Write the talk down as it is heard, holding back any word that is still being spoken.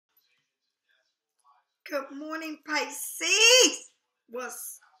Good morning, Pisces.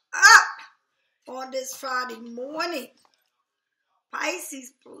 What's up on this Friday morning?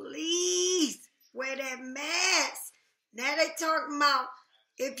 Pisces, please wear that mask. Now they talking about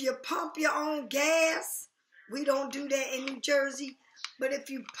if you pump your own gas. We don't do that in New Jersey. But if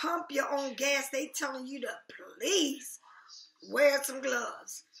you pump your own gas, they telling you to please wear some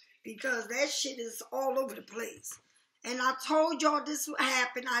gloves. Because that shit is all over the place. And I told y'all this would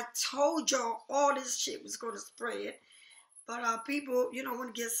happen. I told y'all all this shit was going to spread. But people,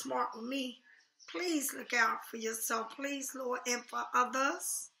 want to get smart with me. Please look out for yourself. Please, Lord, and for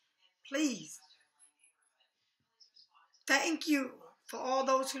others. Please. Thank you for all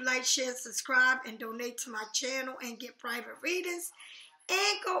those who like, share, subscribe, and donate to my channel and get private readings.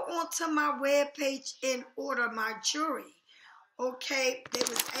 And go onto my webpage and order my jewelry. Okay, they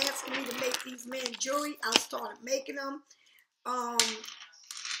was asking me to make these men jewelry. I started making them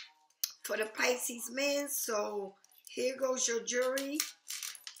for the Pisces men. So here goes your jewelry.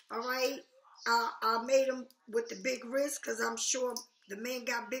 All right, I made them with the big wrist because I'm sure the men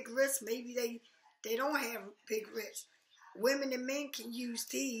got big wrists. Maybe they don't have big wrists. Women and men can use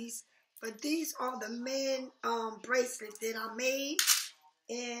these, but these are the men bracelets that I made.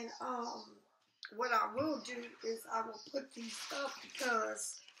 And what I will do is I will put these up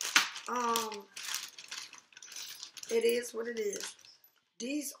because it is what it is.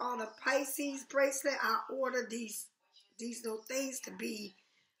 These are the Pisces bracelet. I ordered these little things to be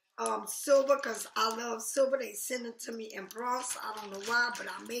silver because I love silver. They sent it to me in bronze. I don't know why, but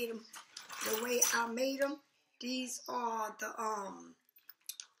I made them the way I made them. These are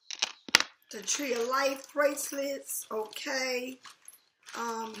the Tree of Life bracelets. Okay.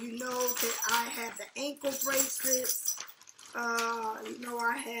 You know that I have the ankle bracelets.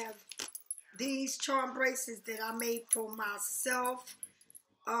 I have these charm bracelets that I made for myself.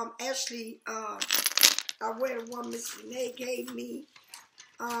 Actually, I wear the one Miss Renee gave me.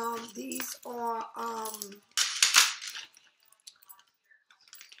 These are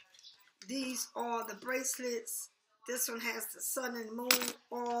the bracelets. This one has the sun and moon,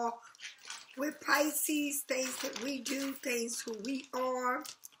 all with Pisces, things that we do, things who we are.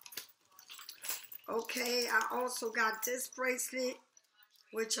 Okay, I also got this bracelet,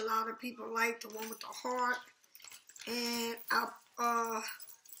 which a lot of people like, the one with the heart. And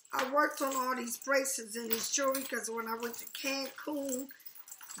I worked on all these bracelets and this jewelry because when I went to Cancun,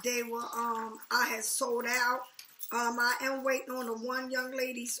 they were I had sold out. I am waiting on the one young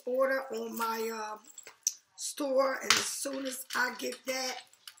lady's order on my store, and as soon as I get that,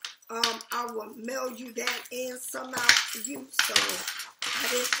 I will mail you that and some out to you. So I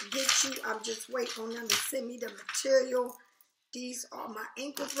didn't forget you. I'm just waiting on them to send me the material. These are my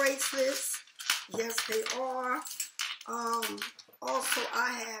ankle bracelets. Yes, they are. Also,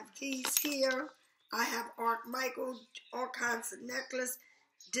 I have these here. I have Arc Michael, all kinds of necklace.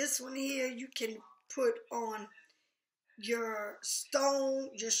 This one here, you can put on your stone,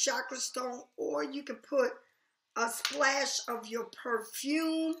 your chakra stone, or you can put a splash of your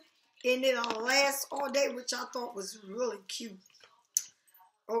perfume and it'll last all day, which I thought was really cute.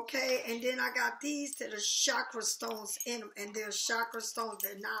 Okay, and then I got these that are chakra stones in them, and they're chakra stones.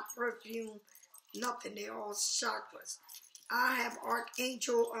 They're not perfume, nothing. They're all chakras. I have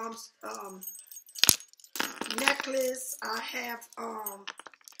Archangel necklace. I have all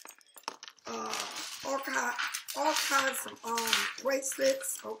kinds of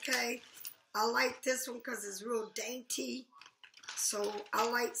bracelets. Okay, I like this one because it's real dainty. So I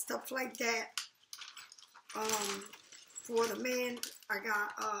like stuff like that. For the men, I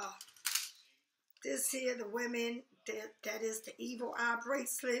got this here, the women, that is the evil eye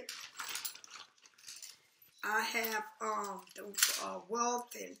bracelet. I have the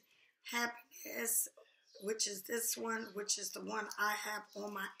wealth and happiness, which is this one, which is the one I have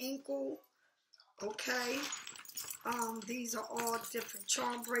on my ankle. Okay. These are all different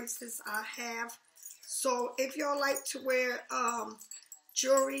charm bracelets I have. So if y'all like to wear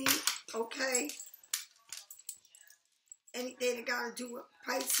jewelry, okay, anything that got to do with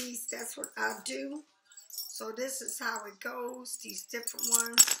Pisces, that's what I do. So this is how it goes, these different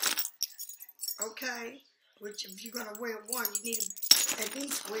ones, okay, which if you're going to wear one, you need to at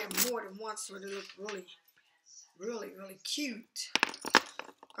least wear more than one so they look really, really, really cute.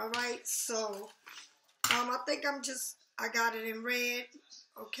 All right, so I think I got it in red,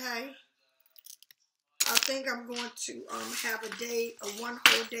 okay. I think I'm going to have one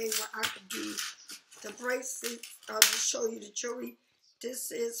whole day where I could do the bracelet. I'll just show you the jewelry.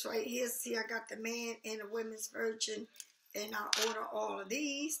 This is right here. See, I got the man and the women's version, and I order all of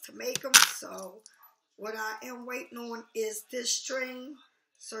these to make them. So what I am waiting on is this string.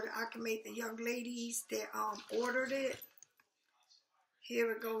 so that I can make the young ladies that ordered it.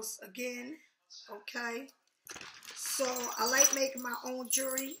 Here it goes again. Okay. So I like making my own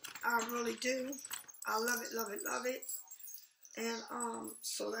jewelry. I really do. I love it, love it, love it. And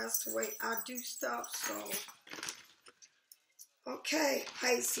so that's the way I do stuff. So okay,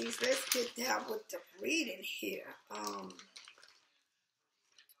 Pisces, let's get down with the reading here.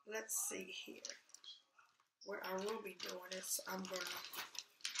 Let's see here. What I will be doing is I'm gonna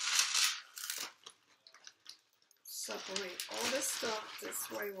separate all this stuff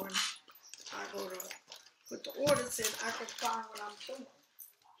this way. When I go to put the orders in, I can find what I'm doing.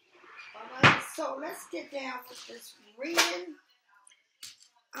 Alright, so let's get down with this reading.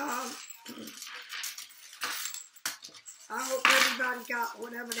 I hope everybody got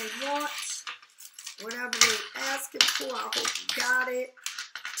whatever they want, whatever they're asking for. I hope you got it.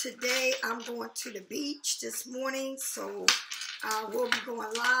 Today I'm going to the beach this morning, so I will be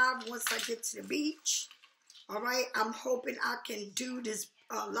going live once I get to the beach. Alright, I'm hoping I can do this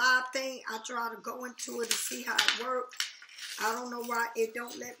live thing. I try to go into it to see how it works. I don't know why it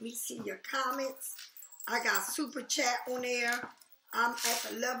don't let me see your comments. I got super chat on there. I'm at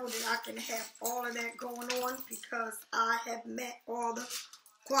the level that I can have all of that going on because I have met all the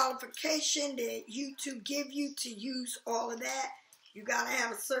qualification that you.To give you to use all of that. You gotta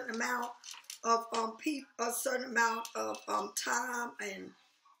have a certain amount of time, and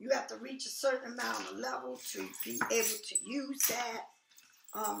you have to reach a certain amount of level to be able to use that.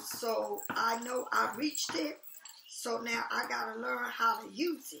 So I know I reached it. So now I gotta learn how to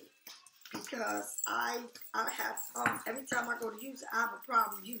use it because I have every time I go to use it, I have a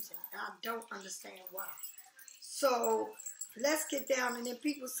problem using it. I don't understand why. So let's get down, and then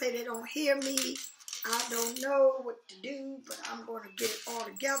people say they don't hear me. I don't know what to do, but I'm going to get it all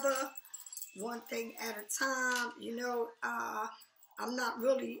together, one thing at a time. You know, I'm not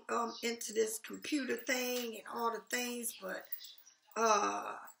really into this computer thing and all the things, but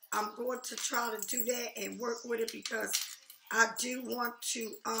I'm going to try to do that and work with it because I do want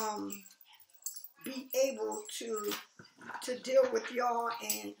to be able to deal with y'all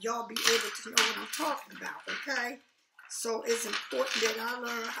and y'all be able to know what I'm talking about, okay? So it's important that I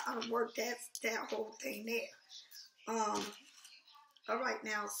learn how to work that whole thing there. All right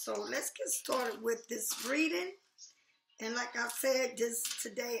now, so let's get started with this reading. And like I said,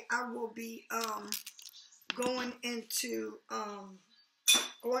 today I will be going to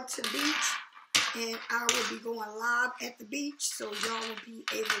the beach, and I will be going live at the beach, so y'all will be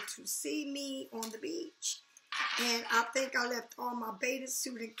able to see me on the beach. And I think I left all my bathing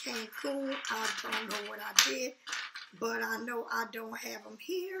suit in Cancun. I don't know what I did, but I know I don't have them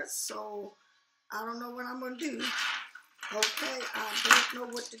here, so I don't know what I'm going to do. Okay, I don't know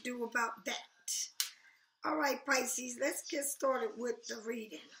what to do about that. All right, Pisces, let's get started with the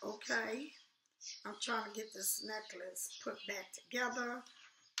reading, okay? I'm trying to get this necklace put back together.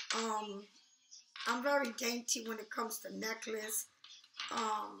 I'm very dainty when it comes to necklace.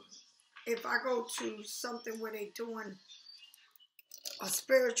 If I go to something where they're doing a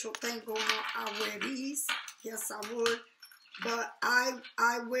spiritual thing going on, I wear these. Yes, I would. But I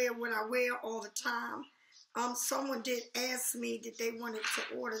wear what I wear all the time. Someone did ask me that they wanted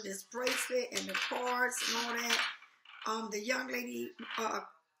to order this bracelet and the cards and all that. The young lady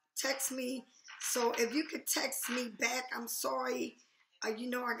texted me. So if you could text me back, I'm sorry. You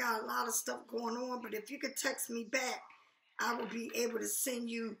know I got a lot of stuff going on, but if you could text me back, I will be able to send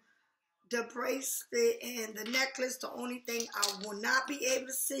you the bracelet and the necklace. The only thing I will not be able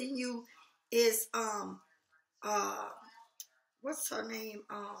to send you is what's her name?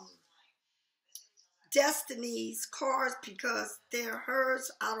 Destiny's cards, because they're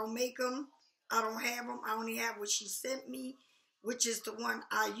hers. I don't make them. I don't have them. I only have what she sent me, which is the one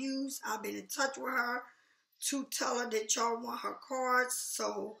I use. I've been in touch with her to tell her that y'all want her cards.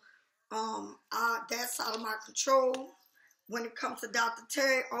 So that's out of my control. When it comes to Dr.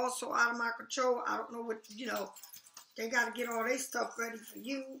 Terry, also out of my control. I don't know what, they got to get all their stuff ready for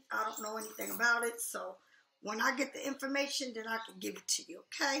you. I don't know anything about it. So when I get the information, then I can give it to you,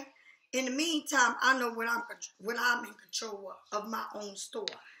 okay? In the meantime, I know what I'm in control of my own store.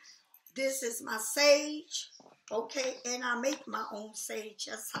 This is my sage, okay? And I make my own sage.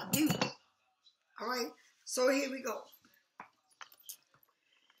 Yes, I do. All right? So here we go.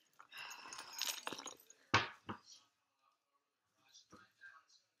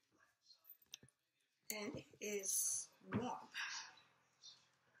 And it is warm.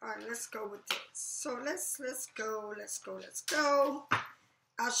 All right, let's go with this. So let's go.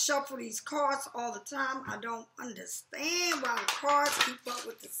 I shuffle these cards all the time. I don't understand why the cards keep up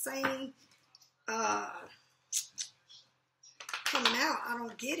with the same coming out. I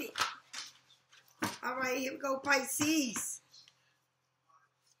don't get it. All right, here we go, Pisces.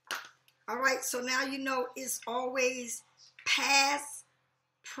 All right, so now you know it's always past,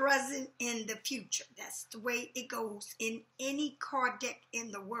 present, and the future. That's the way it goes in any card deck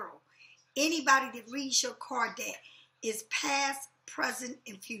in the world. Anybody that reads your card deck is past, present,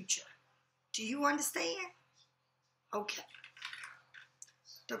 and future. Do you understand? Okay.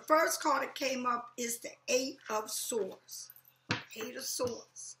 The first card that came up is the Eight of Swords. Eight of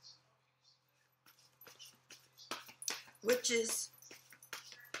Swords. Which is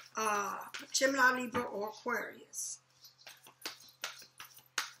Gemini, Libra, or Aquarius.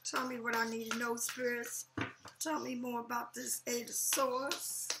 Tell me what I need to know, spirits. Tell me more about this Eight of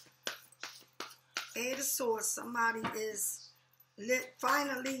Swords. Eight of Swords. Somebody is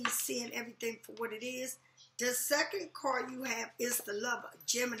finally seeing everything for what it is. The second card you have is the Lover,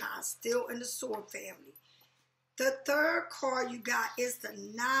 Gemini, still in the Sword family. The third card you got is the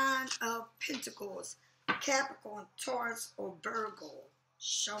Nine of Pentacles, Capricorn, Taurus, or Virgo.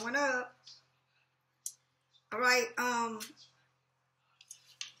 Showing up. All right.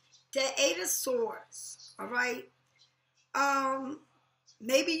 The Eight of Swords. All right.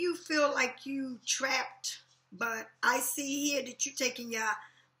 Maybe you feel like you trapped, but I see here that you're taking your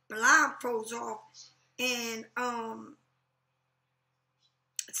blindfolds off and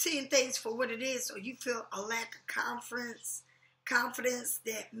seeing things for what it is, or you feel a lack of confidence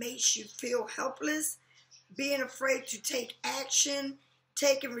that makes you feel helpless, being afraid to take action,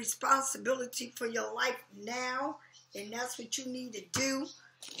 taking responsibility for your life now, and that's what you need to do.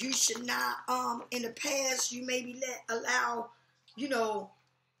 You should not, in the past, you maybe allow, you know,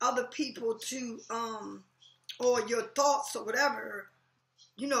 other people to, or your thoughts or whatever,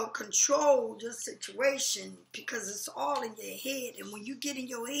 you know, control your situation because it's all in your head. And when you get in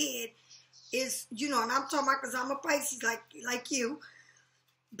your head, it's, you know, and I'm talking about because I'm a Pisces like you.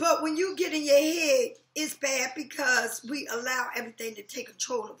 But when you get in your head, it's bad because we allow everything to take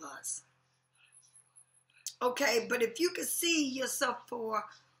control of us. Okay, but if you can see yourself for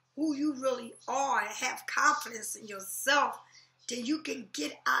who you really are and have confidence in yourself, then you can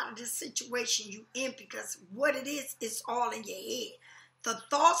get out of the situation you in, because what it is all in your head. The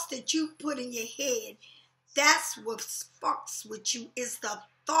thoughts that you put in your head, that's what fucks with you, is the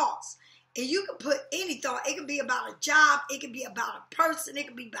thoughts. And you can put any thought. It can be about a job. It can be about a person. It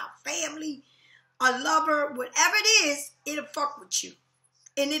can be about family, a lover, whatever it is, it'll fuck with you.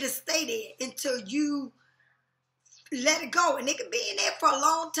 And it'll stay there until you let it go. And it can be in there for a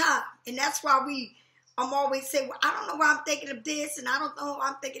long time. And that's why I'm always saying, well, I don't know why I'm thinking of this, and I don't know why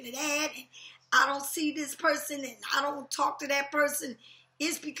I'm thinking of that, and I don't see this person, and I don't talk to that person.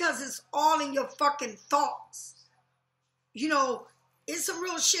 It's because it's all in your fucking thoughts. You know, it's some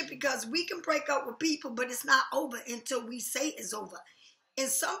real shit, because we can break up with people, but it's not over until we say it's over. And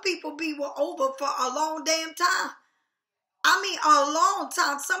some people be over for a long damn time. I mean, a long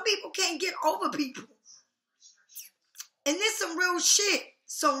time. Some people can't get over people. And this some real shit.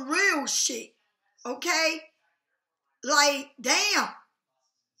 Some real shit. Okay? Like, damn.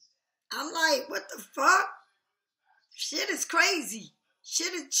 I'm like, what the fuck? Shit is crazy.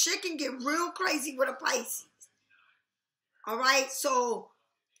 Shit can get real crazy with a Pisces. All right? So,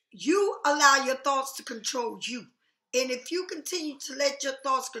 you allow your thoughts to control you. And if you continue to let your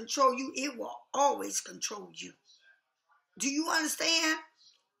thoughts control you, it will always control you. Do you understand?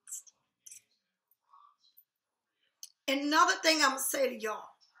 And another thing I'm going to say to y'all.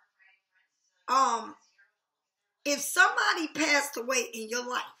 If somebody passed away in your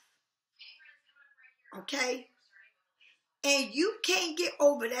life, okay, and you can't get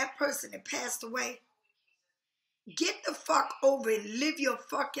over that person that passed away, get the fuck over it. Live your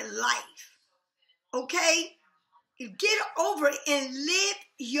fucking life. Okay? Get over it and live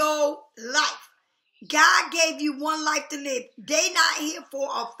your life. God gave you one life to live. They not here for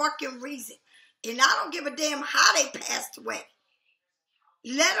a fucking reason. And I don't give a damn how they passed away.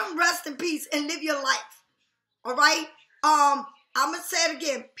 Let them rest in peace and live your life. All right? I'm going to say it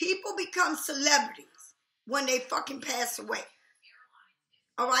again. People become celebrities when they fucking pass away.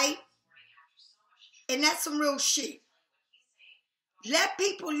 All right? And that's some real shit. Let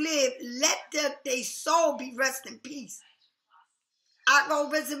people live. Let their soul be rest in peace. I go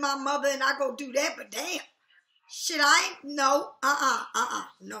visit my mother and I go do that, but damn. Shit, I ain't, no,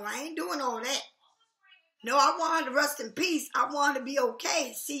 no, I ain't doing all that. No, I want her to rest in peace. I want her to be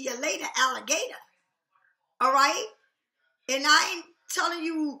okay. See you later, alligator. All right? And I ain't telling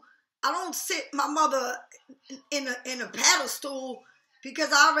you, I don't sit my mother in a paddle stool, because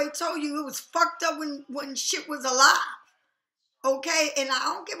I already told you it was fucked up when shit was alive. Okay? And I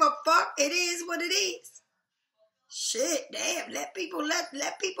don't give a fuck. It is what it is. Shit, damn. Let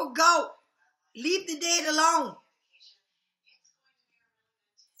people go. Leave the dead alone.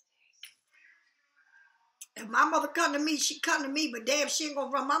 If my mother come to me, she come to me, but damn, she ain't gonna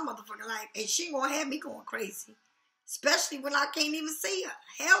run my motherfucking life. And she ain't gonna have me going crazy. Especially when I can't even see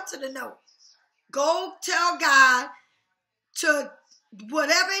her. Hell to the no. Go tell God to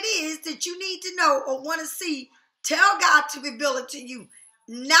whatever it is that you need to know or want to see. Tell God to reveal it to you.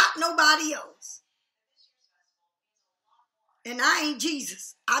 Not nobody else. And I ain't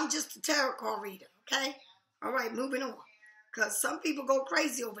Jesus. I'm just a tarot card reader. Okay? All right, moving on. Because some people go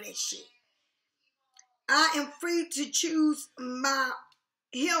crazy over that shit. I am free to choose my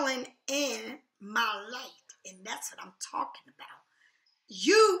healing and my light. And that's what I'm talking about.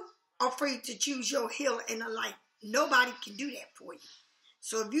 You are free to choose your healing and the light. Nobody can do that for you.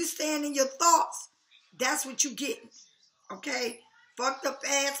 So if you stand in your thoughts, that's what you get. Okay? Fucked up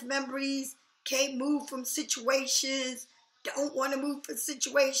ass memories. Can't move from situations. Don't want to move from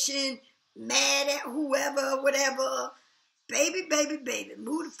situation. Mad at whoever, whatever. Baby, baby, baby.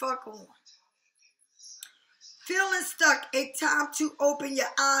 Move the fuck on. Feeling stuck, a time to open your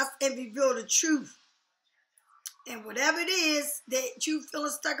eyes and reveal the truth. And whatever it is that you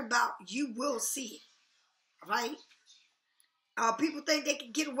feeling stuck about, you will see it. Alright? People think they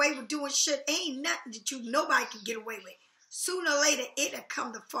can get away with doing shit. Ain't nothing that nobody can get away with. Sooner or later, it'll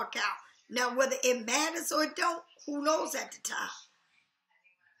come the fuck out. Now, whether it matters or it don't, who knows at the time?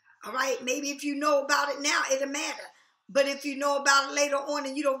 Alright? Maybe if you know about it now, it'll matter. But if you know about it later on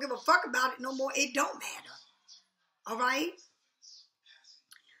and you don't give a fuck about it no more, it don't matter. All right?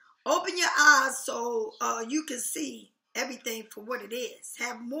 Open your eyes so you can see everything for what it is.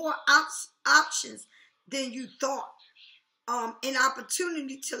 Have more options than you thought. An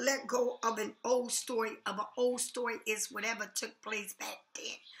opportunity to let go of an old story. Of an old story is whatever took place back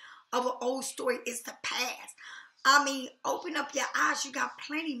then. Of an old story is the past. I mean, open up your eyes. You got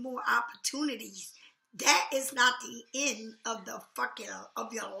plenty more opportunities. That is not the end of the fucking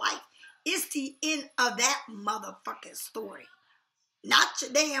of your life. It's the end of that motherfucking story. Not your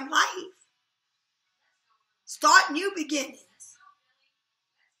damn life. Start new beginnings.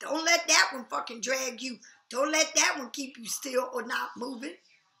 Don't let that one fucking drag you. Don't let that one keep you still or not moving.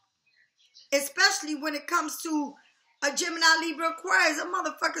 Especially when it comes to a Gemini, Libra, Aquarius. The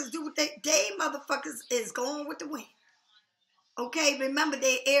motherfuckers do what they motherfuckers is going with the wind. Okay, remember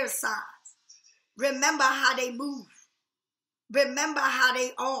their air signs. Remember how they move. Remember how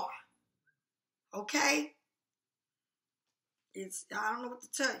they are. Okay? I don't know what to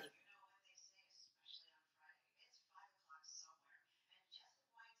tell you.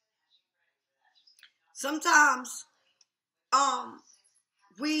 Sometimes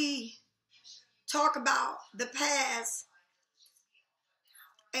we talk about the past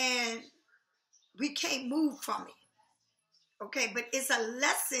and we can't move from it. Okay, but it's a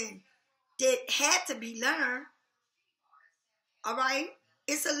lesson that had to be learned. All right?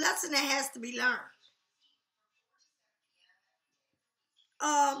 It's a lesson that has to be learned.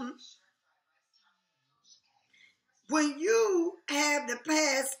 When you have the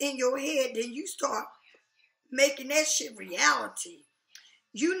past in your head, then you start making that shit reality.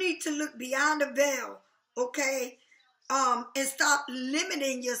 You need to look beyond the veil, okay? And stop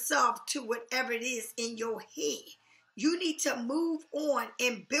limiting yourself to whatever it is in your head. You need to move on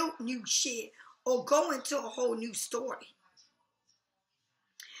and build new shit or go into a whole new story.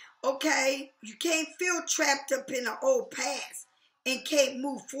 Okay? You can't feel trapped up in the old past and can't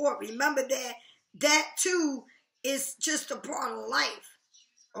move forward. Remember that too is just a part of life.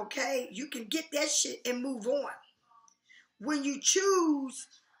 Okay? You can get that shit and move on. When you choose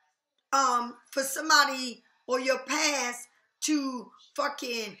for somebody or your past to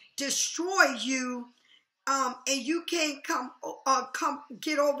fucking destroy you, and you can't come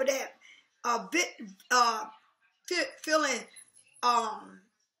get over that feeling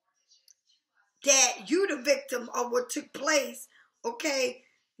that you the victim of what took place. Okay,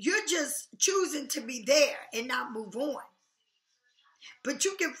 you're just choosing to be there and not move on. But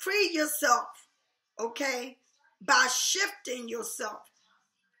you can free yourself, okay, by shifting yourself.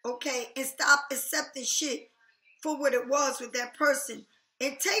 Okay, and stop accepting shit for what it was with that person.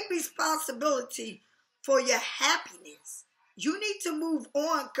 And take responsibility for your happiness. You need to move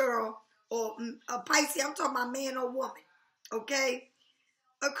on, girl, or a Pisces, I'm talking about man or woman. Okay?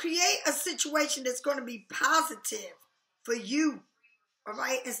 Create a situation that's going to be positive for you. All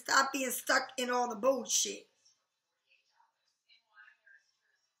right? And stop being stuck in all the bullshit.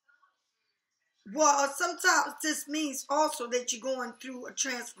 Well, sometimes this means also that you're going through a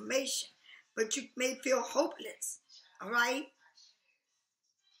transformation, but you may feel hopeless, all right?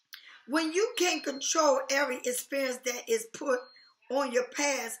 when you can control every experience that is put on your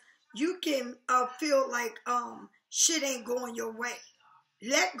past, you can feel like shit ain't going your way.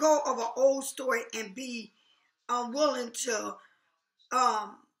 Let go of an old story and be willing to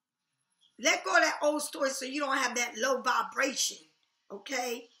let go of that old story so you don't have that low vibration,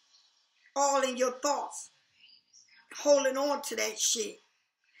 okay? All in your thoughts, holding on to that shit.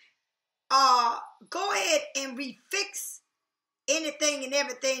 Go ahead and refix anything and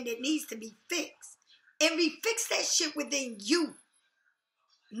everything that needs to be fixed. And refix that shit within you.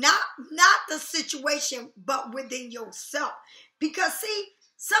 Not the situation, but within yourself. Because see,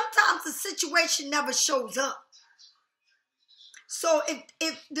 sometimes the situation never shows up. So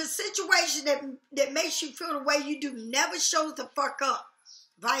if the situation that makes you feel the way you do never shows the fuck up,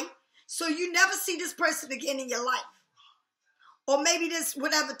 right? So you never see this person again in your life. Or maybe this,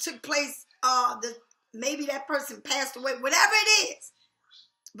 whatever took place, maybe that person passed away, whatever it is,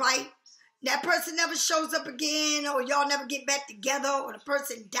 right? That person never shows up again, or y'all never get back together, or the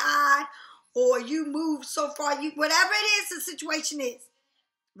person died, or you moved so far, whatever it is the situation is,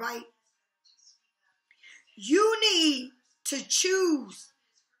 right? You need to choose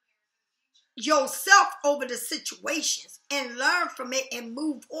yourself over the situations and learn from it and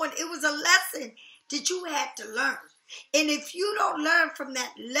move on. It was a lesson that you had to learn. And if you don't learn from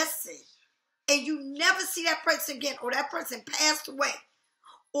that lesson and you never see that person again, or that person passed away,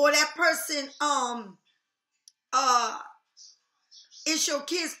 or that person is your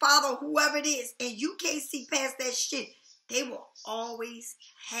kid's father, whoever it is, and you can't see past that shit, they will always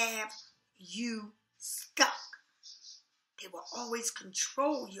have you stuck. They will always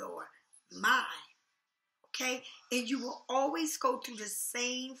control your mind, okay? And you will always go through the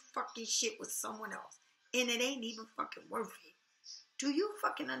same fucking shit with someone else. And it ain't even fucking worth it. Do you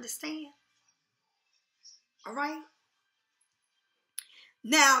fucking understand? All right?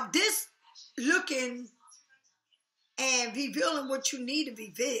 Now, this looking and revealing what you need to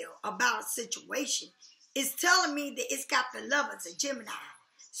reveal about a situation is telling me that it's got the lovers of Gemini.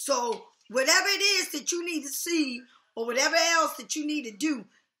 So, whatever it is that you need to see, or whatever else that you need to do,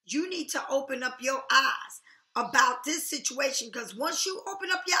 you need to open up your eyes about this situation. Because once you open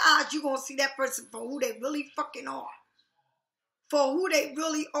up your eyes, you're going to see that person for who they really fucking are. For who they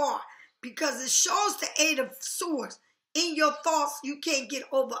really are. Because it shows the Eight of Swords. In your thoughts, you can't get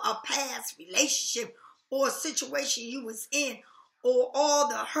over a past relationship or a situation you was in, or all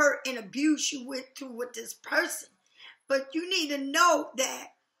the hurt and abuse you went through with this person. But you need to know that,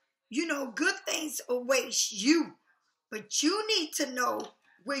 you know, good things await you. But you need to know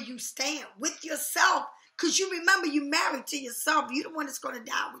where you stand with yourself. Because you remember, you married to yourself. You're the one that's going to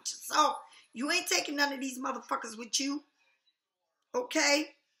die with yourself. You ain't taking none of these motherfuckers with you.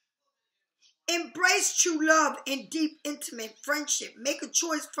 Okay? Embrace true love and deep, intimate friendship. Make a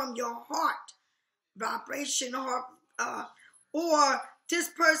choice from your heart. Vibration, heart, or this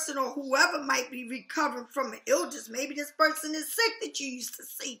person or whoever might be recovering from an illness. Maybe this person is sick that you used to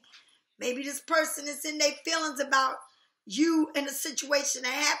see. Maybe this person is in their feelings about you and the situation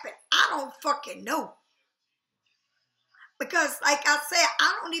that happened. I don't fucking know. Because like I said,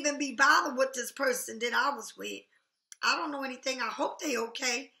 I don't even be bothered with this person that I was with. I don't know anything. I hope they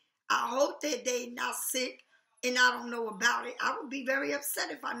okay. I hope that they not sick and I don't know about it. I would be very upset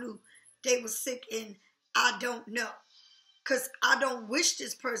if I knew they were sick and I don't know. Because I don't wish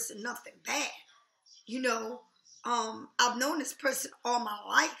this person nothing bad. You know, I've known this person all my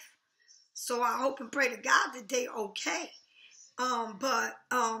life. So I hope and pray to God that they okay.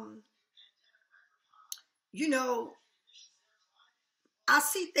 You know, I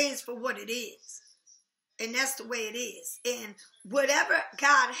see things for what it is. And that's the way it is. And whatever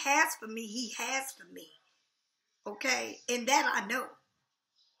God has for me, he has for me. Okay? And that I know.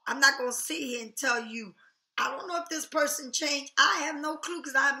 I'm not going to sit here and tell you, I don't know if this person changed. I have no clue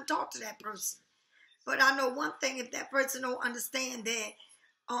because I haven't talked to that person. But I know one thing, if that person don't understand that,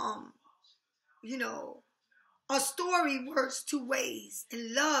 you know, a story works two ways.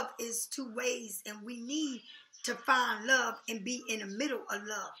 And love is two ways. And we need to find love and be in the middle of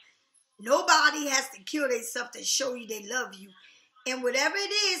love. Nobody has to kill themselves to show you they love you. And whatever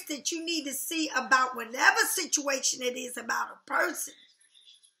it is that you need to see about whatever situation it is about a person,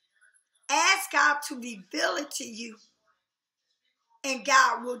 ask God to reveal it to you. And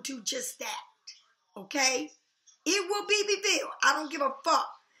God will do just that. Okay? It will be revealed. I don't give a fuck.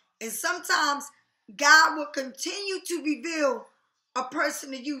 And sometimes God will continue to reveal a person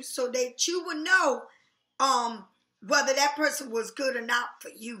to you so that you will know whether that person was good or not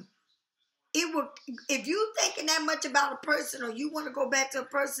for you. It will, if you thinking that much about a person or you want to go back to a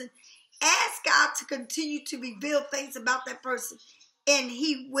person, ask God to continue to reveal things about that person, and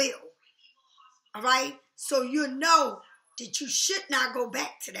he will. All right? So you know that you should not go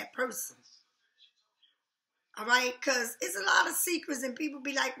back to that person. All right? Because it's a lot of secrets and people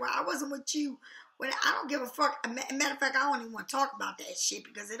be like, well, I wasn't with you. When I don't give a fuck. Matter of fact, I don't even want to talk about that shit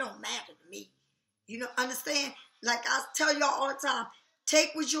because it don't matter to me. You know, understand? Like I tell y'all all the time,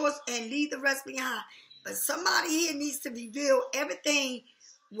 take what's yours and leave the rest behind. But somebody here needs to reveal everything,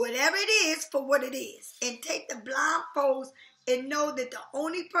 whatever it is, for what it is. And take the blindfolds and know that the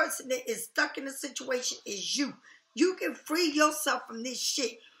only person that is stuck in the situation is you. You can free yourself from this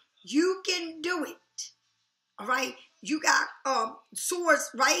shit. You can do it. All right? You got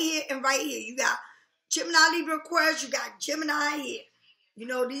swords right here and right here. You got Gemini, Libra, Aquarius. You got Gemini here. You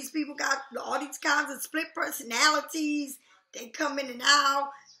know, these people got all these kinds of split personalities. They come in and out.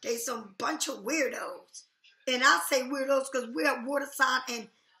 They some bunch of weirdos. And I say weirdos because we're a water sign and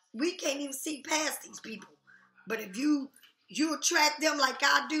we can't even see past these people. But if you attract them like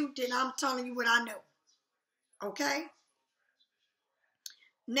I do, then I'm telling you what I know. Okay?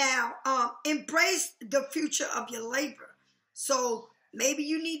 Now, embrace the future of your labor. So maybe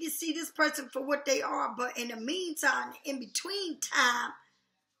you need to see this person for what they are, but in the meantime, in between time,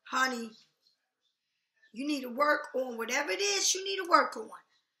 honey, you need to work on whatever it is you need to work on.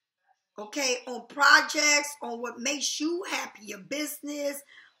 Okay, on projects, on what makes you happy, your business,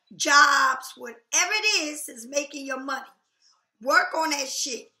 jobs, whatever it is making your money. Work on that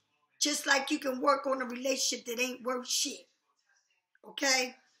shit. Just like you can work on a relationship that ain't worth shit.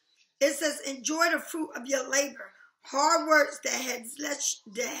 Okay? It says, enjoy the fruit of your labor. Hard work that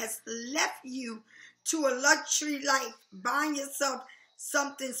has left you to a luxury life. Buying yourself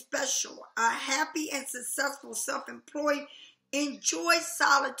something special. A happy and successful self-employed. Enjoy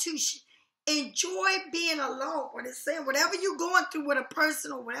solitude. Enjoy being alone. What it's saying, whatever you're going through with a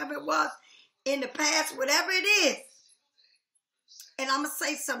person or whatever it was in the past, whatever it is. And I'm going to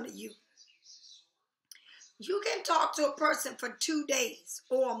say something to you. You can talk to a person for 2 days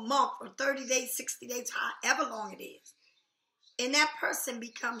or a month or 30 days, 60 days, however long it is. And that person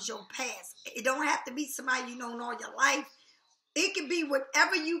becomes your past. It don't have to be somebody you known all your life. It could be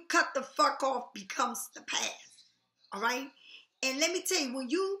whatever you cut the fuck off becomes the past. All right? And let me tell you, when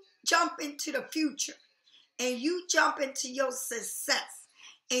you jump into the future and you jump into your success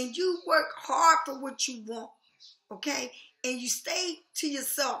and you work hard for what you want, okay, and you stay to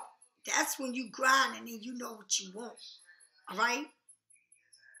yourself, that's when you grinding and you know what you want. All right?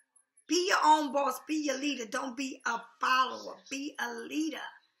 Be your own boss. Be your leader. Don't be a follower. Be a leader.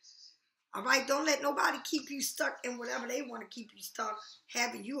 All right? Don't let nobody keep you stuck in whatever they want to keep you stuck,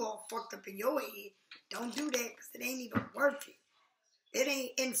 having you all fucked up in your head. Don't do that because it ain't even worth it. It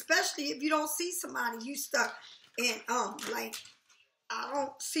ain't, and especially if you don't see somebody you stuck in, like, I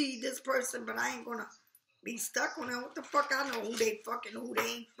don't see this person, but I ain't gonna be stuck on them. What the fuck I know who they fucking, who they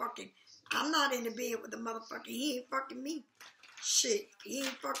ain't fucking. I'm not in the bed with the motherfucker. He ain't fucking me. Shit. He ain't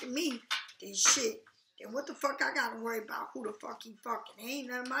fucking me. Then shit. Then what the fuck I gotta worry about who the fuck he fucking. It ain't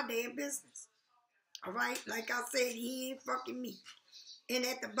none of my damn business. Alright? Like I said, he ain't fucking me. And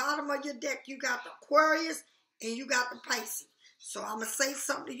at the bottom of your deck, you got the Aquarius and you got the Pisces. So I'm gonna say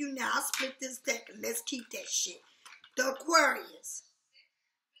something to you now. I split this deck and let's keep that shit. The Aquarius.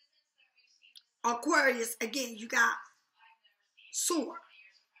 Aquarius, again, you got sword.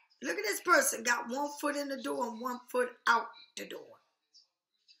 Look at this person. Got 1 foot in the door and 1 foot out the door.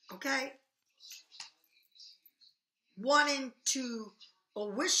 Okay? Wanting to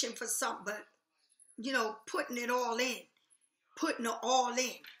or wishing for something, but, you know, putting it all in. Putting it all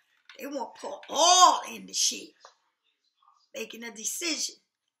in. They want to put all in the shit. Making a decision.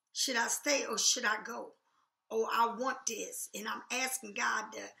 Should I stay or should I go? Oh, I want this. And I'm asking God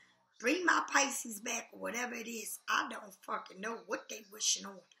to bring my Pisces back or whatever it is. I don't fucking know what they wishing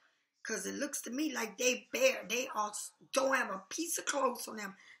on. Because it looks to me like they bare. They all don't have a piece of clothes on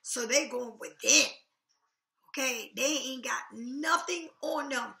them. So they going within. Okay? They ain't got nothing on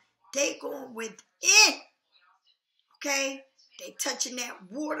them. They going within. Okay? They touching that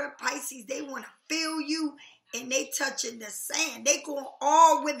water. Pisces, they want to feel you. And they touching the sand. They going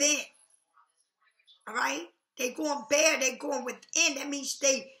all within. Alright? They going bare. They going within. That means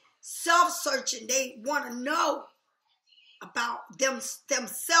they self-searching. They want to know about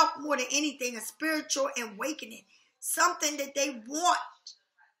themselves more than anything, a spiritual awakening, something that they want.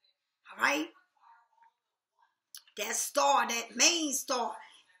 All right, that star, that main star,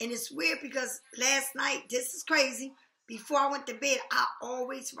 and it's weird because last night, this is crazy. Before I went to bed, I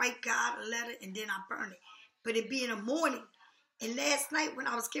always write God a letter and then I burn it, but it be in the morning. And last night when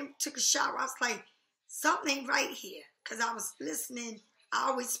I took a shower, I was like, something ain't right here, because I was listening. I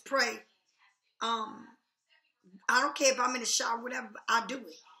always pray. I don't care if I'm in the shower, whatever, but I do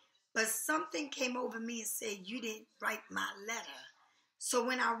it. But something came over me and said, you didn't write my letter. So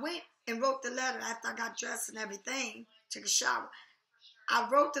when I went and wrote the letter after I got dressed and everything, took a shower, I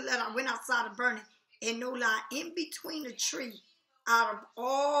wrote the letter. I went outside and burned it. And no lie, in between the tree, out of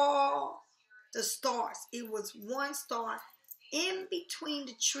all the stars, it was one star in between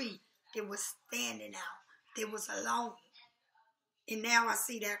the tree that was standing out. That was alone. And now I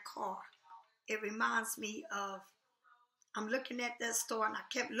see that car. It reminds me of, I'm looking at that star and I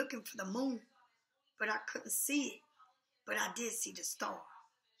kept looking for the moon, but I couldn't see it. But I did see the star.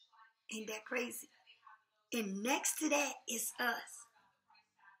 Ain't that crazy? And next to that is us.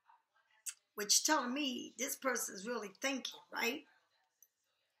 Which telling me this person's really thinking, right?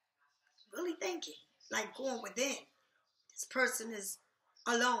 Really thinking. Like going within. This person is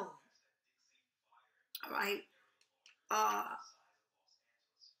alone. All right?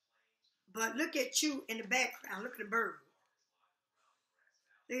 But look at you in the background. Look at the bird.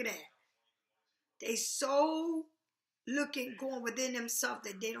 Look at that. They so going within themselves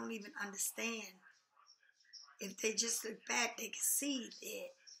that they don't even understand. If they just look back, they can see that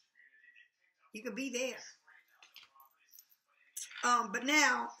you could be there. But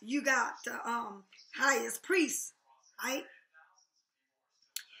now you got the highest priest, right?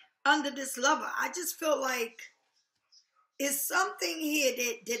 Under this lover, I just feel like it's something here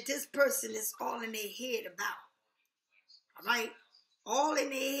that this person is all in their head about. All right? All in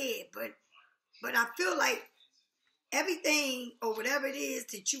their head. But I feel like everything or whatever it is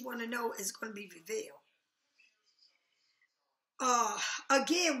that you want to know is going to be revealed.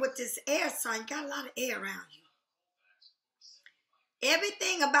 Again, with this air sign, you got a lot of air around you.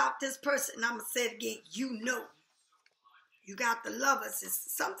 Everything about this person, and I'm going to say it again, you know. You got the lovers.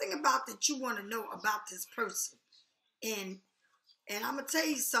 It's something about that you want to know about this person. And I'm going to tell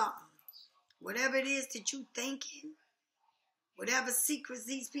you something. Whatever it is that you thinking, whatever secrets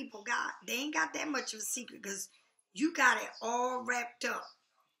these people got, they ain't got that much of a secret because you got it all wrapped up.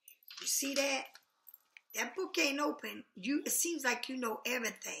 You see that? That book ain't open. It seems like you know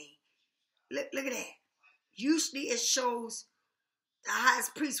everything. Look at that. Usually it shows the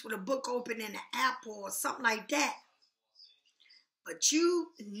highest priest with a book open in an apple or something like that. But you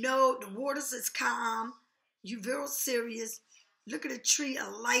know the waters is calm. You real serious. Look at the tree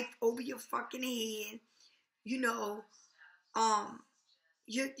of life over your fucking head. You know,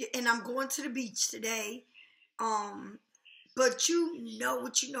 and I'm going to the beach today. But you know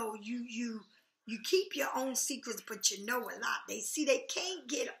what you know. You keep your own secrets, but you know a lot. They can't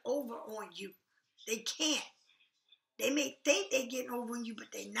get over on you. They can't. They may think they're getting over on you, but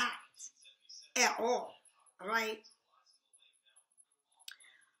they're not at all. All right?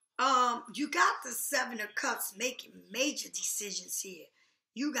 You got the Seven of Cups making major decisions here.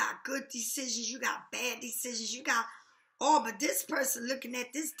 You got good decisions. You got bad decisions. You got all, but this person looking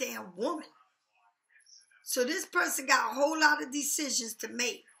at this damn woman. So this person got a whole lot of decisions to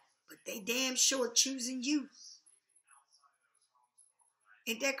make, but they damn sure choosing you.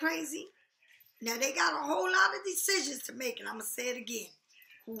 Ain't that crazy? Now they got a whole lot of decisions to make, and I'm going to say it again.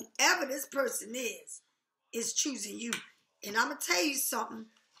 Whoever this person is choosing you. And I'm going to tell you something.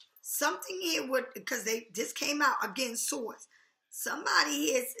 Something here because this came out again, swords. Somebody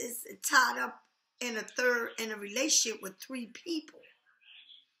here is tied up in a relationship with 3 people.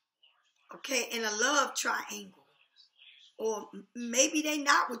 Okay, in a love triangle. Or maybe they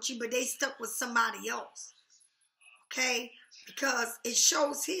not with you, but they stuck with somebody else. Okay, because it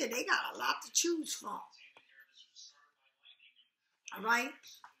shows here they got a lot to choose from. All right,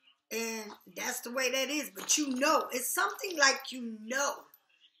 and that's the way that is. But you know, it's something like you know.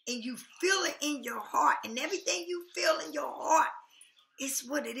 And you feel it in your heart. And everything you feel in your heart is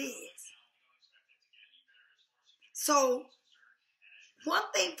what it is. So, one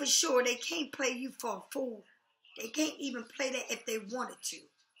thing for sure, they can't play you for a fool. They can't even play that if they wanted to.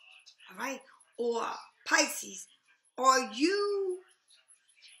 All right? Or Pisces, are you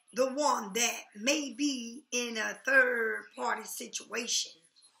the one that may be in a third-party situation?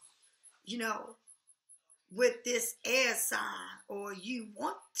 You know, with this air sign, or you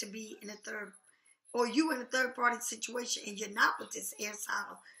want to be in a third-party situation and you're not with this air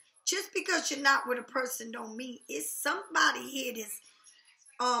sign. Just because you're not with a person don't mean it's somebody here that's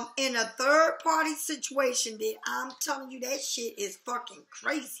in a third-party situation that I'm telling you that shit is fucking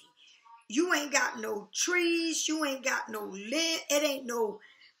crazy. You ain't got no trees, you ain't got it ain't no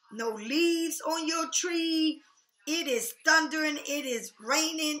leaves on your tree. It is thundering, it is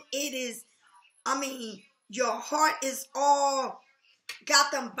raining, your heart is all, got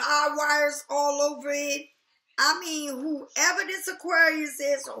them barbed wires all over it. Whoever this Aquarius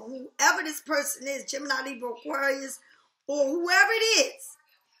is, or whoever this person is, Gemini, Libra, Aquarius, or whoever it is,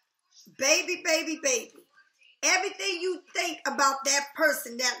 baby, baby, baby. Everything you think about that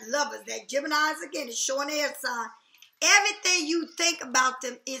person, that lovers, that Geminis, again, is showing air sign. Everything you think about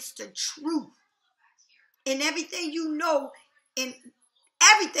them is the truth. And everything you know, and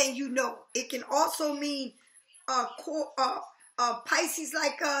everything you know, it can also mean Pisces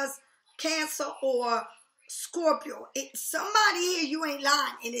like us, Cancer, or Scorpio. Somebody here, you ain't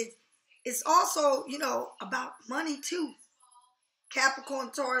lying. And it's also, you know, about money too. Capricorn,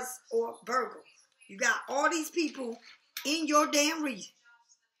 Taurus, or Virgo. You got all these people in your damn region.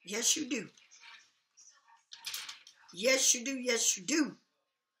 Yes, you do. Yes, you do. Yes, you do.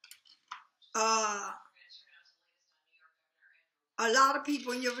 A lot of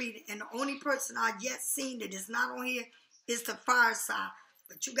people in your reading, and the only person I've yet seen that is not on here is the fire sign.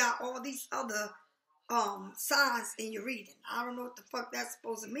 But you got all these other signs in your reading. I don't know what the fuck that's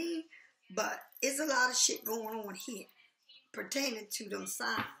supposed to mean, but it's a lot of shit going on here pertaining to them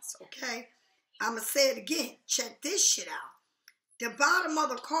signs, okay? I'm going to say it again. Check this shit out. The bottom of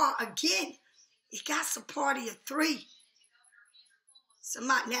the card, again, it got some party of 3.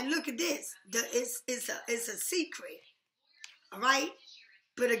 Somebody, now look at this. It's a secret, all right?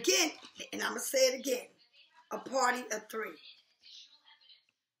 But again, and I'm going to say it again, a party of 3.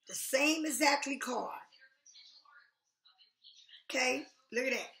 The same exactly card. Okay? Look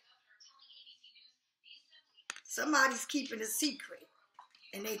at that. Somebody's keeping a secret.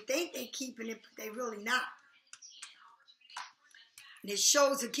 And they think they're keeping it, but they really not. And it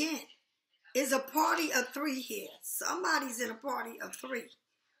shows again. It's a party of 3 here. Somebody's in a party of 3.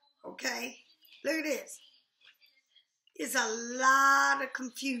 Okay? Look at this. It's a lot of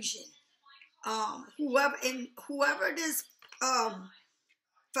confusion. Whoever this 5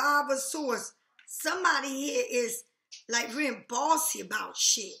 of Swords, somebody here is like real bossy about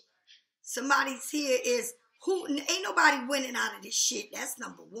shit. Somebody's here is ain't nobody winning out of this shit. That's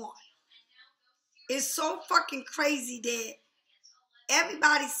number 1. It's so fucking crazy that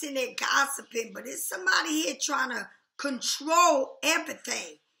everybody's sitting there gossiping, but it's somebody here trying to control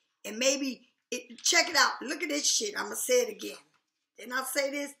everything. And maybe, check it out. Look at this shit. I'm going to say it again. Didn't I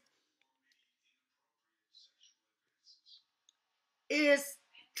say this? Is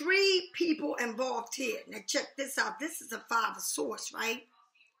 3 people involved here. Now check this out. This is a 5 of Swords, right?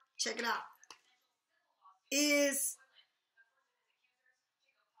 Check it out.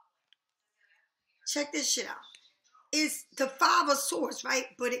 Check this shit out. It's the 5 of Swords, right?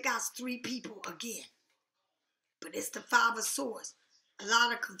 But it got 3 people again. But it's the 5 of Swords. A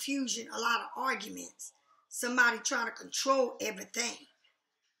lot of confusion, a lot of arguments. Somebody trying to control everything.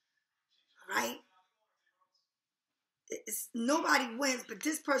 Right? Nobody wins, but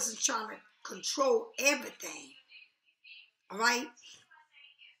this person's trying to control everything. All right?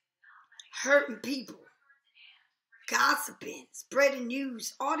 Hurting people. Gossiping. Spreading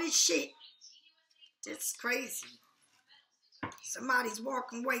news. All this shit. That's crazy. Somebody's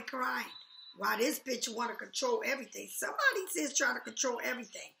walking away crying. Why this bitch want to control everything? Somebody says trying to control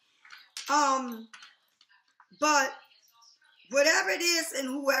everything. But whatever it is and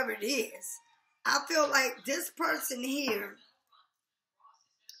whoever it is, I feel like this person here,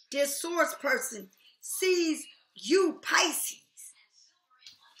 this Swords person, sees you, Pisces,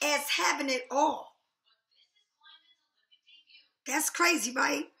 as having it all. That's crazy,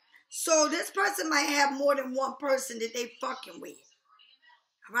 right? So this person might have more than one person that they fucking with.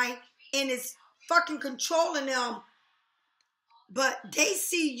 All right? And it's fucking controlling them. But they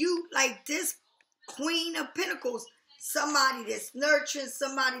see you like this Queen of Pentacles. Somebody that's nurturing,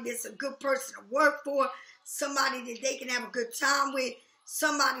 somebody that's a good person to work for, somebody that they can have a good time with,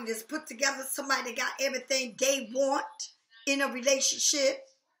 somebody that's put together, somebody that got everything they want in a relationship,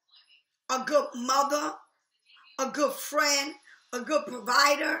 a good mother, a good friend, a good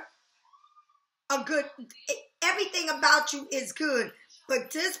provider, everything about you is good. But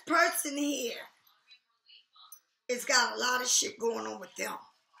this person here has got a lot of shit going on with them.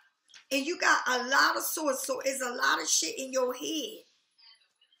 And you got a lot of Swords, so it's a lot of shit in your head.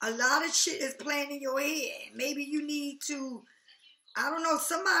 A lot of shit is playing in your head. Maybe you need to, I don't know,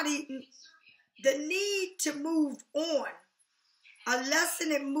 the need to move on. A lesson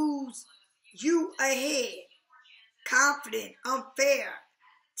that moves you ahead. Confident, unfair,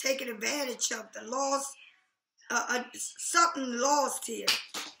 taking advantage of the loss, something lost here.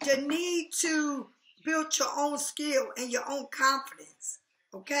 The need to build your own skill and your own confidence.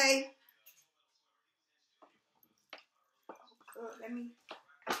 Okay? Let me,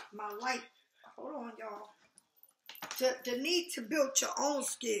 my light, hold on, y'all. The need to build your own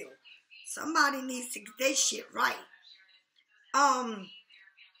skill. Somebody needs to get their shit right.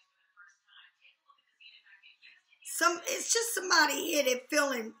 It's just somebody here that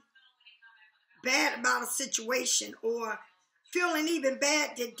feeling bad about a situation or feeling even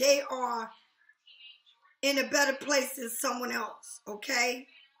bad that they are in a better place than someone else, okay?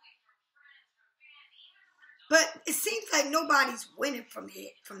 But it seems like nobody's winning from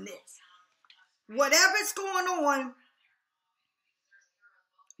this. Whatever's going on,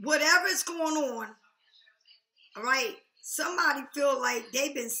 all right, somebody feel like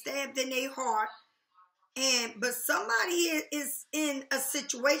they've been stabbed in their heart, but somebody is in a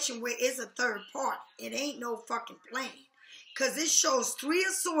situation where it's a third party. It ain't no fucking plan. Because it shows 3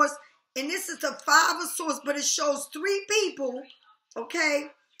 of Swords, and this is the 5 of Swords, but it shows 3 people, okay?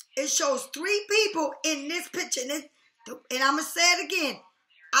 It shows 3 people in this picture. And I'm going to say it again.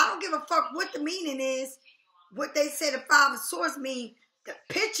 I don't give a fuck what the meaning is. What they say the 5 of Swords mean. The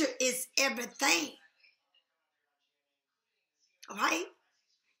picture is everything. All right?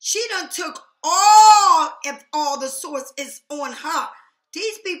 She done took all the swords is on her.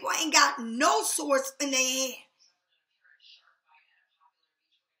 These people ain't got no swords in their hand.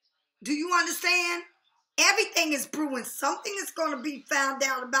 Do you understand? Everything is brewing. Something is going to be found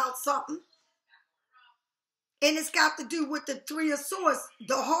out about something. And it's got to do with the 3 of Swords,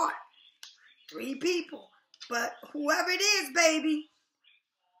 the heart. 3 people. But whoever it is, baby,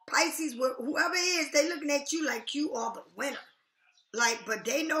 Pisces, whoever it is, they looking at you like you are the winner. Like, but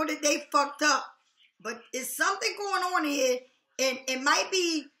they know that they fucked up. But it's something going on here. And it might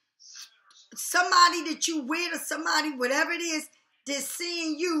be somebody that you with or somebody, whatever it is, that's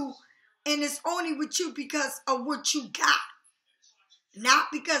seeing you. And it's only with you because of what you got. Not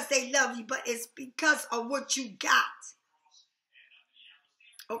because they love you, but it's because of what you got.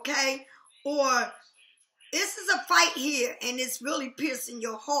 Okay? Or this is a fight here and it's really piercing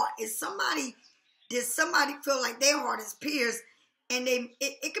your heart. Does somebody feel like their heart is pierced and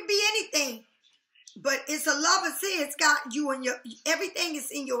it could be anything. But it's a lover's head. It's got you and everything is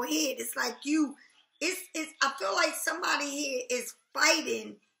in your head. It's like I feel like somebody here is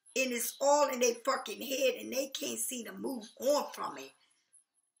fighting and it's all in their fucking head and they can't see to move on from it.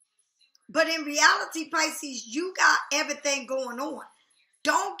 But in reality, Pisces, you got everything going on.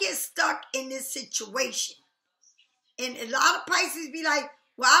 Don't get stuck in this situation. And a lot of Pisces be like,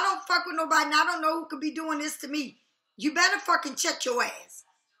 well, I don't fuck with nobody and I don't know who could be doing this to me. You better fucking check your ass.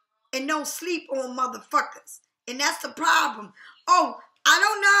 And don't sleep on motherfuckers. And that's the problem. Oh, I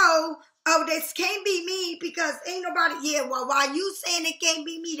don't know. Oh, this can't be me because ain't nobody. Yeah, well, while you saying it can't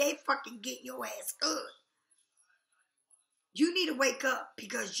be me, they fucking get your ass good. You need to wake up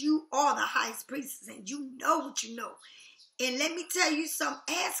because you are the highest priestess and you know what you know. And let me tell you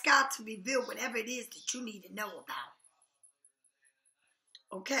something. Ask God to reveal whatever it is that you need to know about.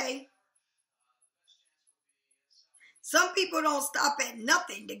 Okay? Some people don't stop at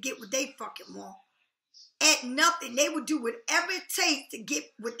nothing to get what they fucking want. At nothing. They will do whatever it takes to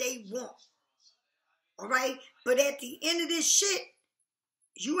get what they want. All right? But at the end of this shit,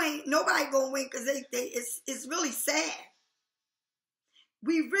 you ain't nobody gonna win because it's really sad.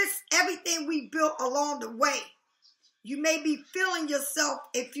 We risk everything we built along the way. You may be feeling yourself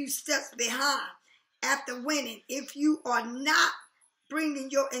a few steps behind after winning if you are not bringing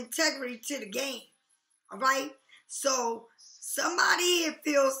your integrity to the game. All right? So somebody here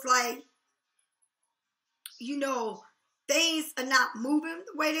feels like, you know, things are not moving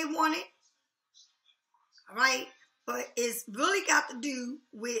the way they want it. All right? But it's really got to do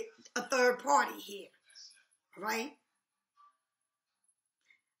with a third party here. All right?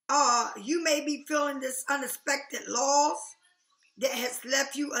 You may be feeling this unexpected loss that has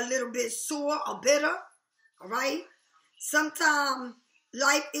left you a little bit sore or bitter. All right? Sometimes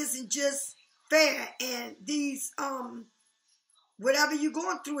life isn't just fair, and these whatever you're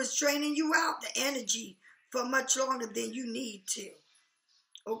going through is draining you out the energy for much longer than you need to.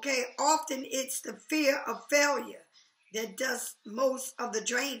 Okay? Often it's the fear of failure that does most of the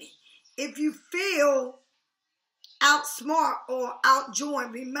draining. If you feel outsmart or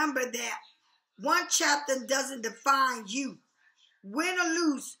outjoined, remember that one chapter doesn't define you. Win or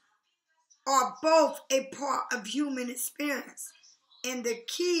lose are both a part of human experience. And the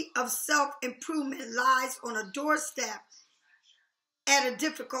key of self-improvement lies on a doorstep at a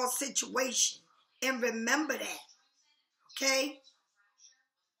difficult situation. And remember that. Okay?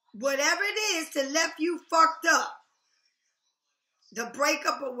 Whatever it is that left you fucked up, the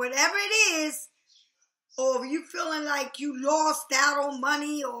breakup or whatever it is, or you feeling like you lost out on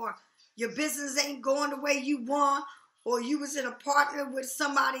money, or your business ain't going the way you want, or you was in a partner with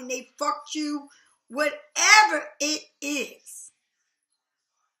somebody and they fucked you, whatever it is,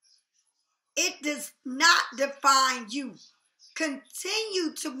 it does not define you.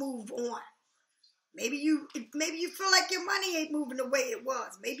 Continue to move on. Maybe you feel like your money ain't moving the way it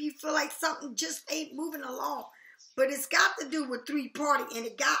was. Maybe you feel like something just ain't moving along. But it's got to do with 3-party, and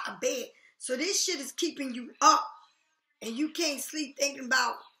it got a bed. So this shit is keeping you up, and you can't sleep thinking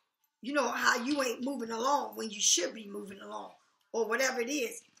about, how you ain't moving along when you should be moving along, or whatever it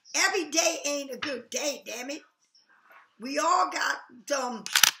is. Every day ain't a good day, damn it. We all got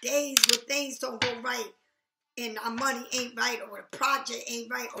days where things don't go right, and our money ain't right, or the project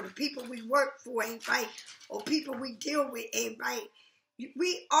ain't right, or the people we work for ain't right, or people we deal with ain't right.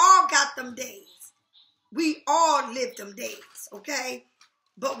 We all got them days. We all live them days, okay?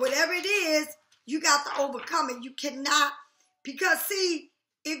 But whatever it is, you got to overcome it. You cannot, because see,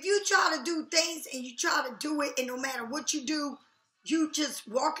 if you try to do things and you try to do it, and no matter what you do, you just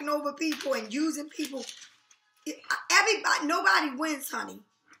walking over people and using people. Nobody wins, honey,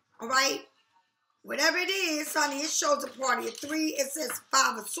 all right? Whatever it is, honey, it shows a party of 3. It says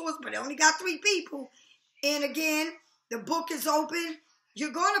 5 of swords, but it only got 3 people. And again, the book is open.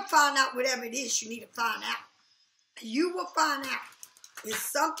 You're going to find out whatever it is you need to find out. You will find out.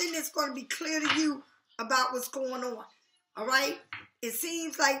 It's something that's going to be clear to you about what's going on. All right? It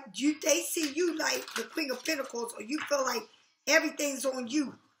seems like they see you like the Queen of Pentacles, or you feel like everything's on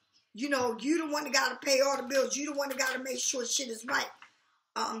you. You the one that got to pay all the bills. You the one that got to make sure shit is right.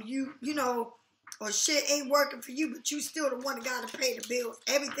 Or shit ain't working for you, but you still the one that got to pay the bills.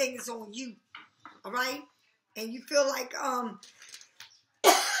 Everything is on you. All right? And you feel like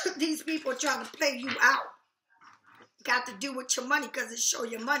these people are trying to play you out. Got to do with your money, because it show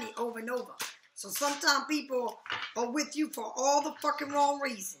your money over and over. So sometimes people are with you for all the fucking wrong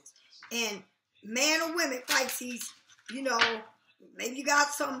reasons. And man or women, Pisces, maybe you got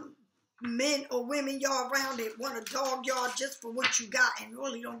some men or women y'all around that want to dog y'all just for what you got and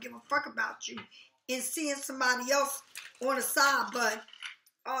really don't give a fuck about you. And seeing somebody else on the side, but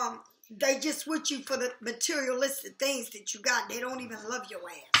they just with you for the materialistic things that you got. They don't even love your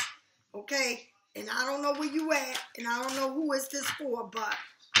ass. Okay? And I don't know where you at, and I don't know who is this for, but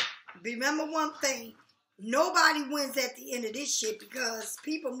remember one thing. Nobody wins at the end of this shit, because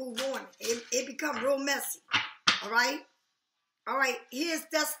people move on. It becomes real messy. All right? All right, here's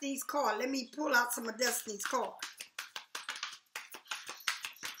Destiny's card. Let me pull out some of Destiny's cards.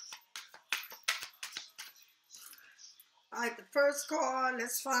 All right, the first card.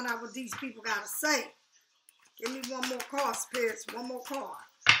 Let's find out what these people got to say. Give me one more card, spirits. One more card.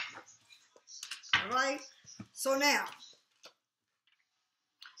 All right? So now,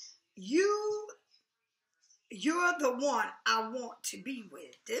 you're the one I want to be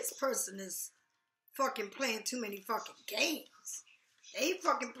with. This person is fucking playing too many fucking games. They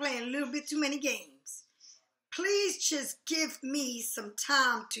fucking playing a little bit too many games. Please just give me some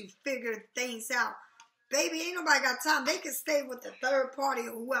time to figure things out. Baby, ain't nobody got time. They can stay with the third party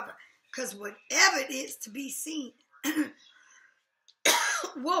or whoever. Because whatever it is to be seen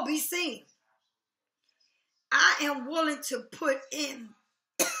will be seen. I am willing to put in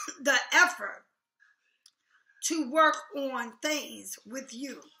the effort to work on things with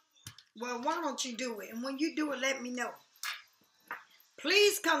you. Well, why don't you do it? And when you do it, let me know.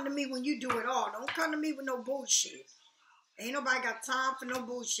 Please come to me when you do it all. Don't come to me with no bullshit. Ain't nobody got time for no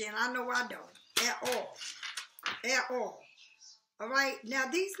bullshit. And I know I don't. At all. At all. All right? Now,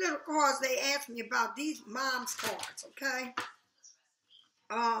 these little cards they asked me about, these mom's cards, okay?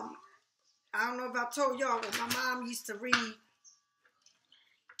 I don't know if I told y'all, when my mom used to read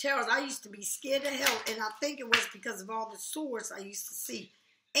tarots, I used to be scared to hell, and I think it was because of all the swords I used to see.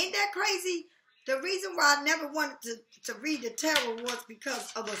 Ain't that crazy? The reason why I never wanted to read the tarot was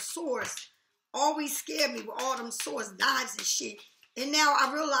because of the swords. Always scared me with all them swords, knives and shit. And now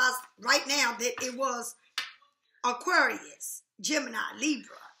I realize right now that it was Aquarius, Gemini,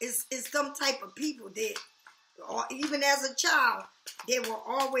 Libra. It's some type of people that, or even as a child, they were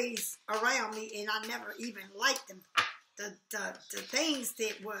always around me, and I never even liked them. The things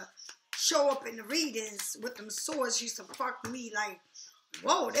that would show up in the readings with them swords used to fuck me like,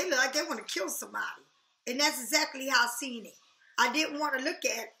 whoa, they look like they want to kill somebody. And that's exactly how I seen it. I didn't want to look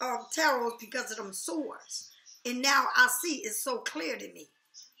at tarots because of them swords. And now I see it's so clear to me.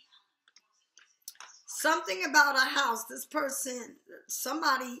 Something about a house, this person,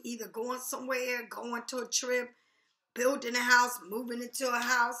 somebody either going somewhere, going to a trip, building a house, moving into a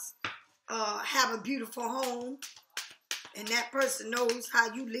house, have a beautiful home. And that person knows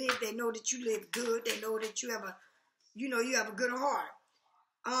how you live. They know that you live good. They know that you have a, you have a good heart.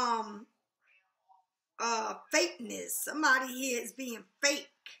 Fakeness. Somebody here is being fake.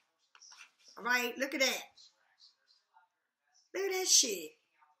 All right, look at that. Look at that shit.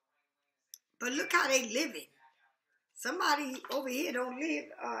 But look how they living. Somebody over here don't live,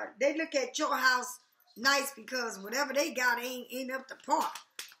 they look at your house nice because whatever they got ain't up to par.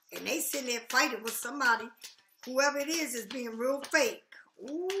 And they sitting there fighting with somebody, whoever it is being real fake.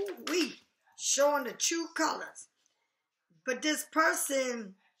 Ooh-wee, showing the true colors. But this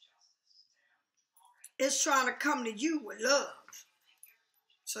person is trying to come to you with love.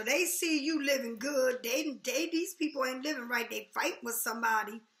 So they see you living good. These people ain't living right. They fight with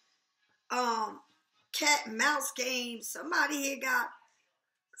somebody. Cat and mouse game. Somebody here got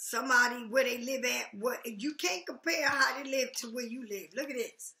somebody where they live at. What you can't compare how they live to where you live. Look at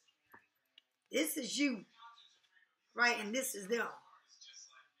this. This is you, right? And this is them.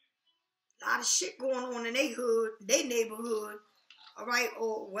 A lot of shit going on in their hood, their neighborhood, all right,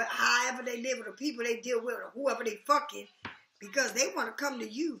 or however they live with the people they deal with, or whoever they fucking, because they want to come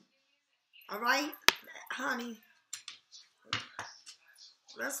to you, all right, honey.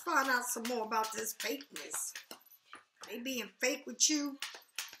 Let's find out some more about this fakeness. They being fake with you,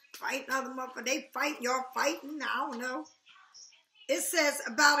 fighting other motherfuckers. They fighting, y'all fighting. I don't know. It says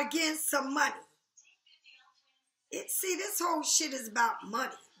about against some money. See, this whole shit is about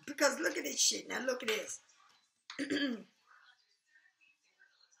money. Because look at this shit. Now look at this.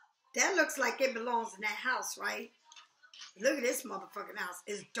 That looks like it belongs in that house, right? Look at this motherfucking house.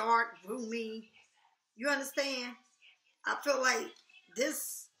 It's dark, roomy. You understand? I feel like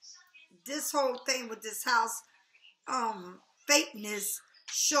this whole thing with this house, fakeness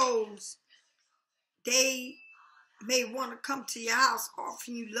shows they may want to come to your house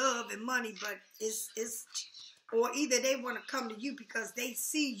offering you love and money, but it's or either they want to come to you because they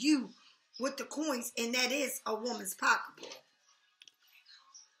see you with the coins, and that is a woman's pocketbook.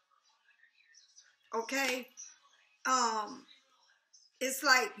 Okay? It's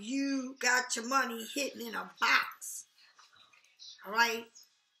like you got your money hidden in a box. All right?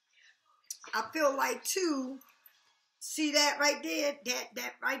 I feel like, too, see that right there?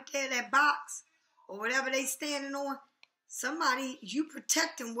 That right there, that box, or whatever they standing on? Somebody, you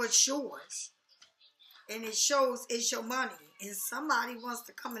protecting what's yours. And it shows it's your money. And somebody wants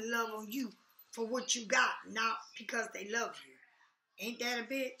to come and love on you for what you got, not because they love you. Ain't that a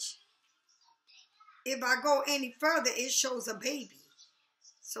bitch? If I go any further, it shows a baby.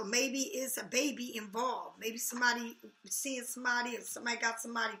 So maybe it's a baby involved. Maybe somebody seeing somebody, or somebody got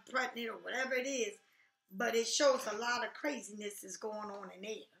somebody pregnant, or whatever it is. But it shows a lot of craziness is going on in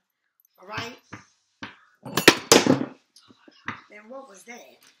there. All right? Then what was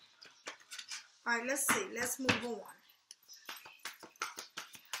that? All right, let's see. Let's move on.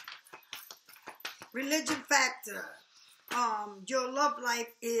 Religion factor. Your love life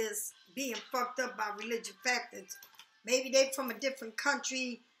is being fucked up by religion factors. Maybe they from a different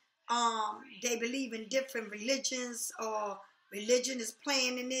country. They believe in different religions, or religion is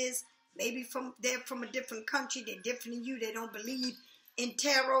playing in this. Maybe they're from a different country. They're different than you. They don't believe in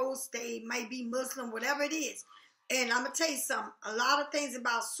tarots. They might be Muslim, whatever it is. And I'm gonna tell you something. A lot of things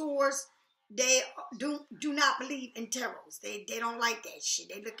about swords, they do not believe in tarots. They don't like that shit.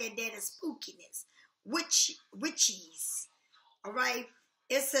 They look at that as spookiness, witches. All right.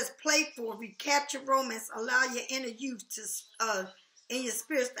 It says playful, recapture romance, allow your inner youth to and your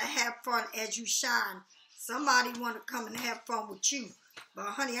spirits to have fun as you shine. Somebody want to come and have fun with you. But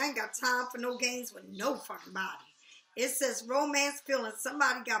honey, I ain't got time for no games with no fucking body. It says romance feelings.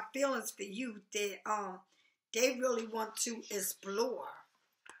 Somebody got feelings for you that they really want to explore.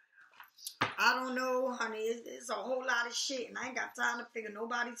 I don't know, honey. It's a whole lot of shit, and I ain't got time to figure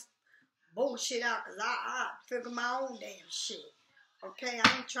nobody's bullshit out, because I figure my own damn shit. Okay,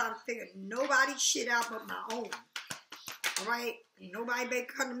 I ain't trying to figure nobody's shit out but my own. Alright? Nobody better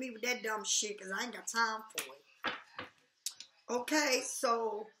come to me with that dumb shit, because I ain't got time for it. Okay,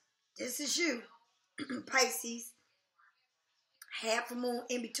 so this is you, Pisces. Half a moon,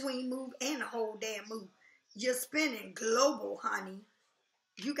 in between move, and a whole damn move. You're spinning global, honey.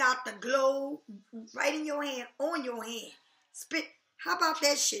 You got the globe right in your hand, on your hand. Spin. How about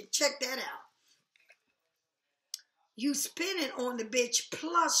that shit? Check that out. You spinning on the bitch,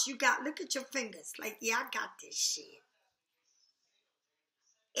 plus you got, look at your fingers. Like, yeah, I got this shit.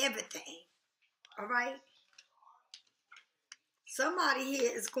 Everything. All right? Somebody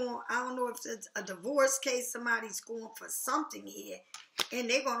here is going, I don't know if it's a divorce case, somebody's going for something here, and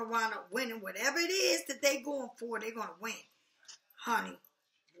they're going to wind up winning. Whatever it is that they're going for, they're going to win. Honey,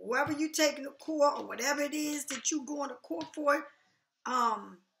 whoever you taking to court, or whatever it is that you going to court for,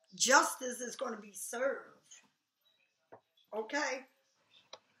 justice is going to be served. Okay?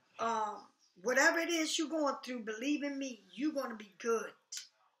 Whatever it is you're going through, believe in me, you're going to be good.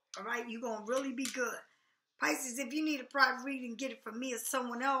 All right? You're going to really be good. Pisces, if you need a private reading, get it from me or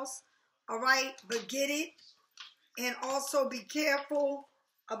someone else. All right? But get it. And also be careful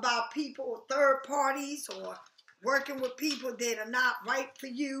about people, third parties, or working with people that are not right for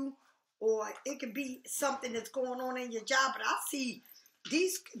you, or it could be something that's going on in your job. But I see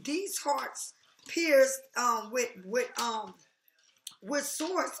these hearts pierced with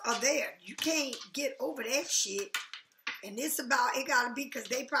swords are there. You can't get over that shit. And it's about, it gotta be because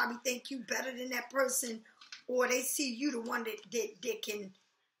they probably think you better than that person, or they see you the one that can,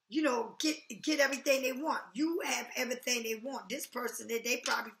 you know, get everything they want. You have everything they want. This person that they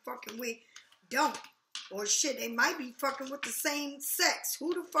probably fucking with don't. Or shit, they might be fucking with the same sex.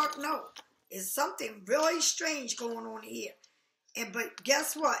 Who the fuck knows? It's something really strange going on here. But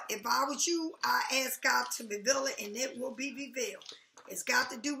guess what? If I was you, I ask God to reveal it, and it will be revealed. It's got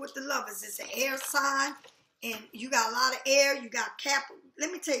to do with the lovers. It's an air sign, and you got a lot of air. You got Cap.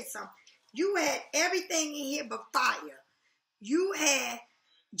 Let me tell you something. You had everything in here but fire. You had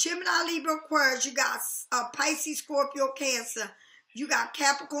Gemini, Libra, Aquarius. You got Pisces, Scorpio, Cancer. You got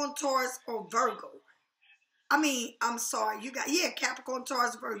Capricorn, Taurus, or Virgo. I'm sorry. You got, Capricorn,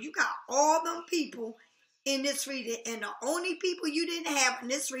 Taurus, Virgo. You got all them people in this reading. And the only people you didn't have in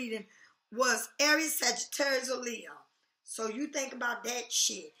this reading was Aries, Sagittarius, or Leo. So you think about that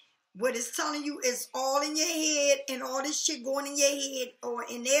shit. What it's telling you is all in your head, and all this shit going in your head or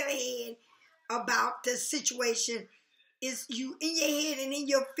in their head about the situation is you in your head and in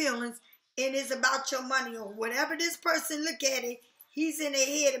your feelings, and it's about your money or whatever. This person look at it, he's in their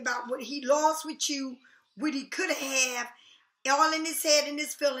head about what he lost with you, what he could have, all in his head and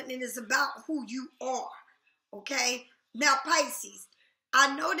his feeling, and it's about who you are. Okay? Now, Pisces,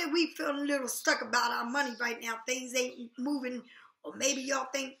 I know that we feel a little stuck about our money right now. Things ain't moving, or maybe y'all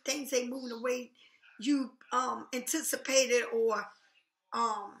think things ain't moving the way you anticipated, or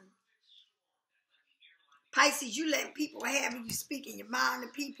Pisces, you letting people have it, you speaking your mind to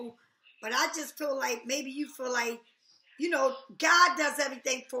people. But I just feel like maybe you feel like, you know, God does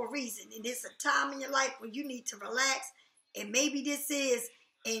everything for a reason. And there's a time in your life where you need to relax. And maybe this is,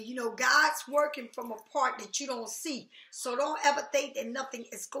 and you know, God's working from a part that you don't see. So don't ever think that nothing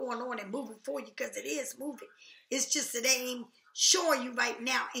is going on and moving for you, because it is moving. It's just that they ain't showing you right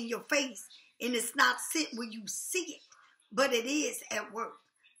now in your face. And it's not sitting where you see it. But it is at work.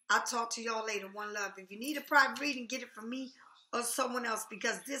 I'll talk to y'all later. One love. If you need a private reading, get it from me or someone else,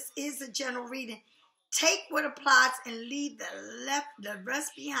 because this is a general reading. Take what applies and leave the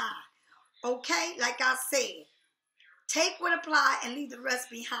rest behind. Okay? Like I said, take what applies and leave the rest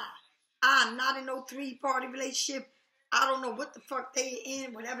behind. I'm not in no 3-party relationship. I don't know what the fuck they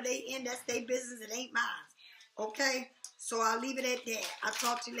in. Whatever they in, that's their business. It ain't mine. Okay? So I'll leave it at that. I'll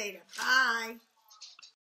talk to you later. Bye.